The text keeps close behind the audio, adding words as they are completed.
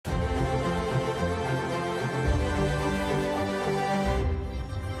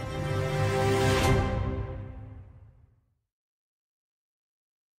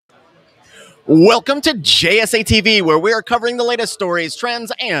Welcome to JSA TV, where we are covering the latest stories,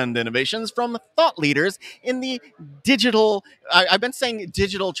 trends, and innovations from thought leaders in the digital. I've been saying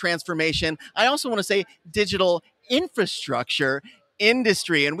digital transformation. I also want to say digital infrastructure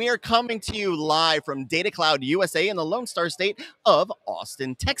industry. And we are coming to you live from Data Cloud USA in the Lone Star State of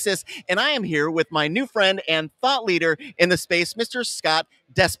Austin, Texas. And I am here with my new friend and thought leader in the space, Mr. Scott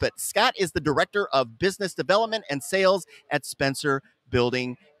Despot. Scott is the Director of Business Development and Sales at Spencer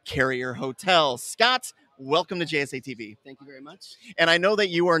Building Carrier Hotel. Scott, welcome to JSA TV. Thank you very much. And I know that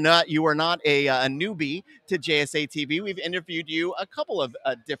you are not a newbie to JSA TV. We've interviewed you a couple of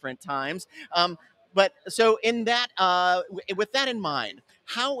different times. But so in that, with that in mind,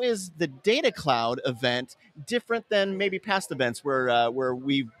 how is the Data Cloud event different than maybe past events where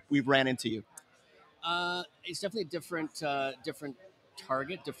we've ran into you? It's definitely a different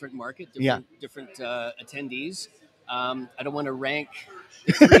target, different market, different attendees. I don't want to rank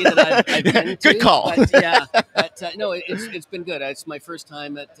the three that I've been to. Good call. But no, it's been good. It's my first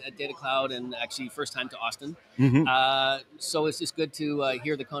time at Data Cloud, and actually first time to Austin. Mm-hmm. So it's just good to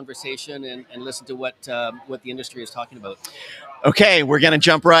hear the conversation and listen to what the industry is talking about. Okay, we're going to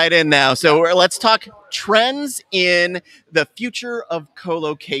jump right in now. So let's talk trends in the future of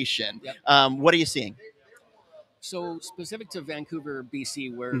colocation. Yep. What are you seeing? So specific to Vancouver,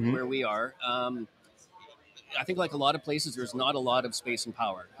 BC, where Mm-hmm. where we are. I think like a lot of places, there's not a lot of space and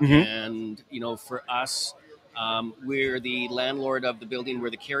power. Mm-hmm. And, for us, we're the landlord of the building. We're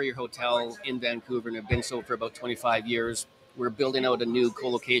the Carrier Hotel in Vancouver and have been so for about 25 years. We're building out a new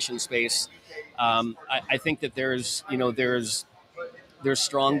co-location space. I think that there's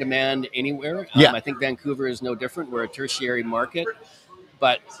strong demand anywhere. Yeah. I think Vancouver is no different. We're a tertiary market,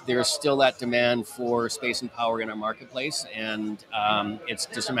 but there's still that demand for space and power in our marketplace, and it's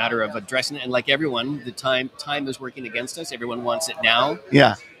just a matter of addressing it. And like everyone, the time is working against us. Everyone wants it now.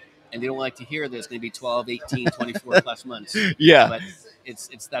 Yeah. And they don't like to hear that it's going to be 12, 18, 24 plus months. Yeah. But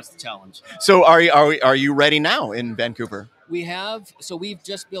that's the challenge. So are you ready now in Vancouver? We've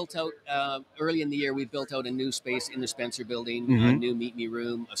just built out, early in the year, we built out a new space in the Spencer building, Mm-hmm. a new Meet Me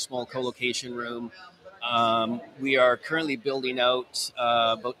room, a small co-location room. We are currently building out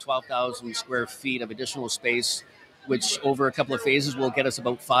about 12,000 square feet of additional space, which over a couple of phases will get us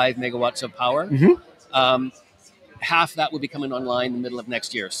about 5 megawatts of power. Mm-hmm. Half that will be coming online in the middle of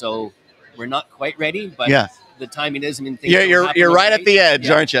next year. So we're not quite ready, but Yeah. the timing is. I mean, You're right at the edge,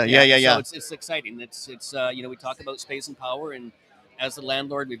 aren't you? Yeah. So it's exciting. It's we talk about space and power, and as the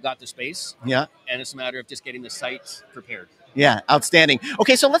landlord, we've got the space. Yeah. And it's a matter of just getting the site prepared. Yeah, outstanding.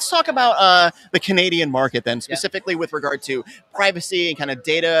 Okay, so let's talk about the Canadian market then, specifically with regard to privacy and kind of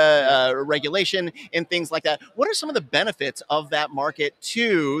data regulation and things like that. What are some of the benefits of that market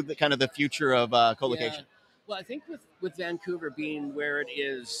to the kind of the future of colocation? Yeah. Well, I think with Vancouver being where it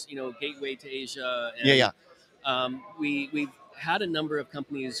is, gateway to Asia. And, we've had a number of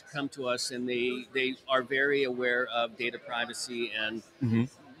companies come to us, and they are very aware of data privacy and. Mm-hmm.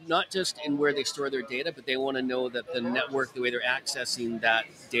 Not just in where they store their data, but they want to know that the network, the way they're accessing that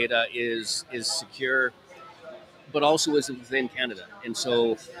data is secure, but also is within Canada. And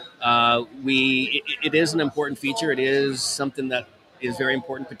so it is an important feature. It is something that is very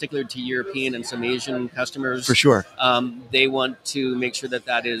important, particularly to European and some Asian customers. For sure. They want to make sure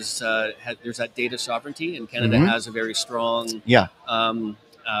that is there's that data sovereignty, and Canada Mm-hmm. has a very strong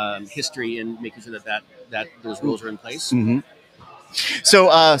history in making sure that those rules are in place. Mm-hmm.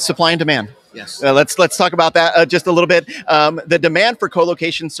 So supply and demand. Yes. Let's talk about that just a little bit. The demand for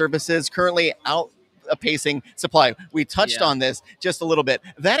co-location services currently outpacing supply. We touched on this just a little bit.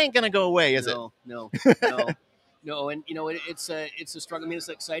 That ain't going to go away, is it? No. And it's a struggle. I mean, it's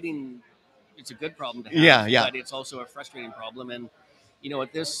exciting. It's a good problem to have. Yeah. But it's also a frustrating problem. And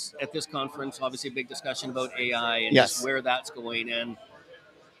at this conference, obviously a big discussion about AI and just where that's going. And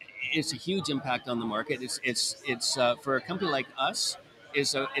it's a huge impact on the market. It's for a company like us,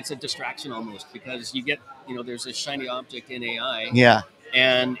 it's a distraction almost, because you get there's a shiny object in AI,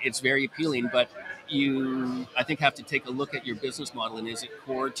 and it's very appealing, but you I think have to take a look at your business model, and is it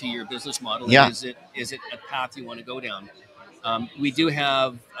core to your business model? And is it a path you want to go down? We do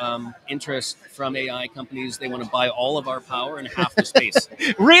have interest from AI companies. They want to buy all of our power and half the space.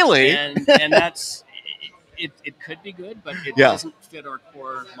 Really? And that's. It could be good, but it doesn't fit our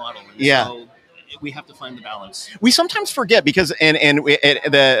core model. And so we have to find the balance. We sometimes forget because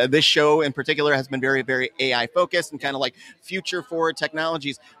this show in particular has been very, very AI focused and kind of like future forward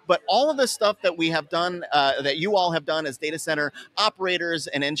technologies. But all of the stuff that we have done, that you all have done as data center operators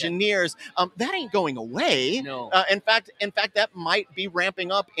and engineers, that ain't going away. No. In fact, that might be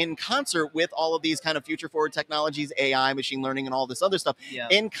ramping up in concert with all of these kind of future forward technologies, AI, machine learning, and all this other stuff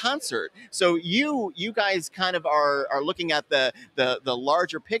in concert. So you guys kind of are looking at the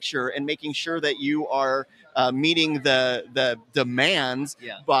larger picture and making sure that you are meeting the demands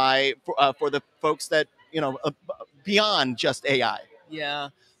for the folks that beyond just AI. Yeah.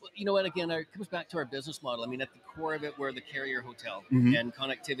 Well, you know what? Again, it comes back to our business model. I mean, at the core of it, we're the carrier hotel, and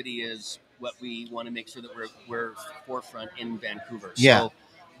connectivity is what we want to make sure that we're forefront in Vancouver. So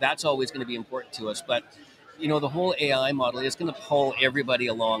that's always going to be important to us. But the whole AI model is going to pull everybody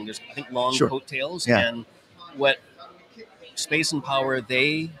along. There's, I think, long coattails, and what space and power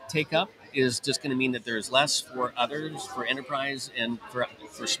they take up is just going to mean that there's less for others, for enterprise, and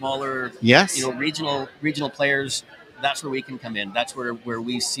for smaller, regional players. That's where we can come in. That's where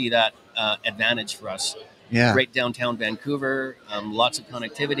we see that advantage for us. Yeah. Right downtown Vancouver, lots of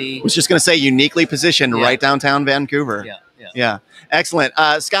connectivity. I was just going to say uniquely positioned right downtown Vancouver. Yeah. Excellent.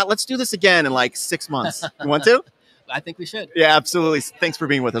 Scott, let's do this again in like 6 months. You want to? I think we should. Yeah, absolutely. Thanks for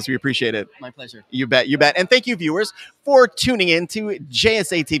being with us. We appreciate it. My pleasure. You bet. You bet. And thank you, viewers, for tuning in to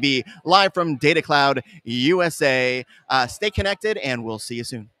JSA TV live from Data Cloud USA. Stay connected, and we'll see you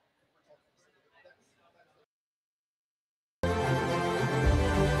soon.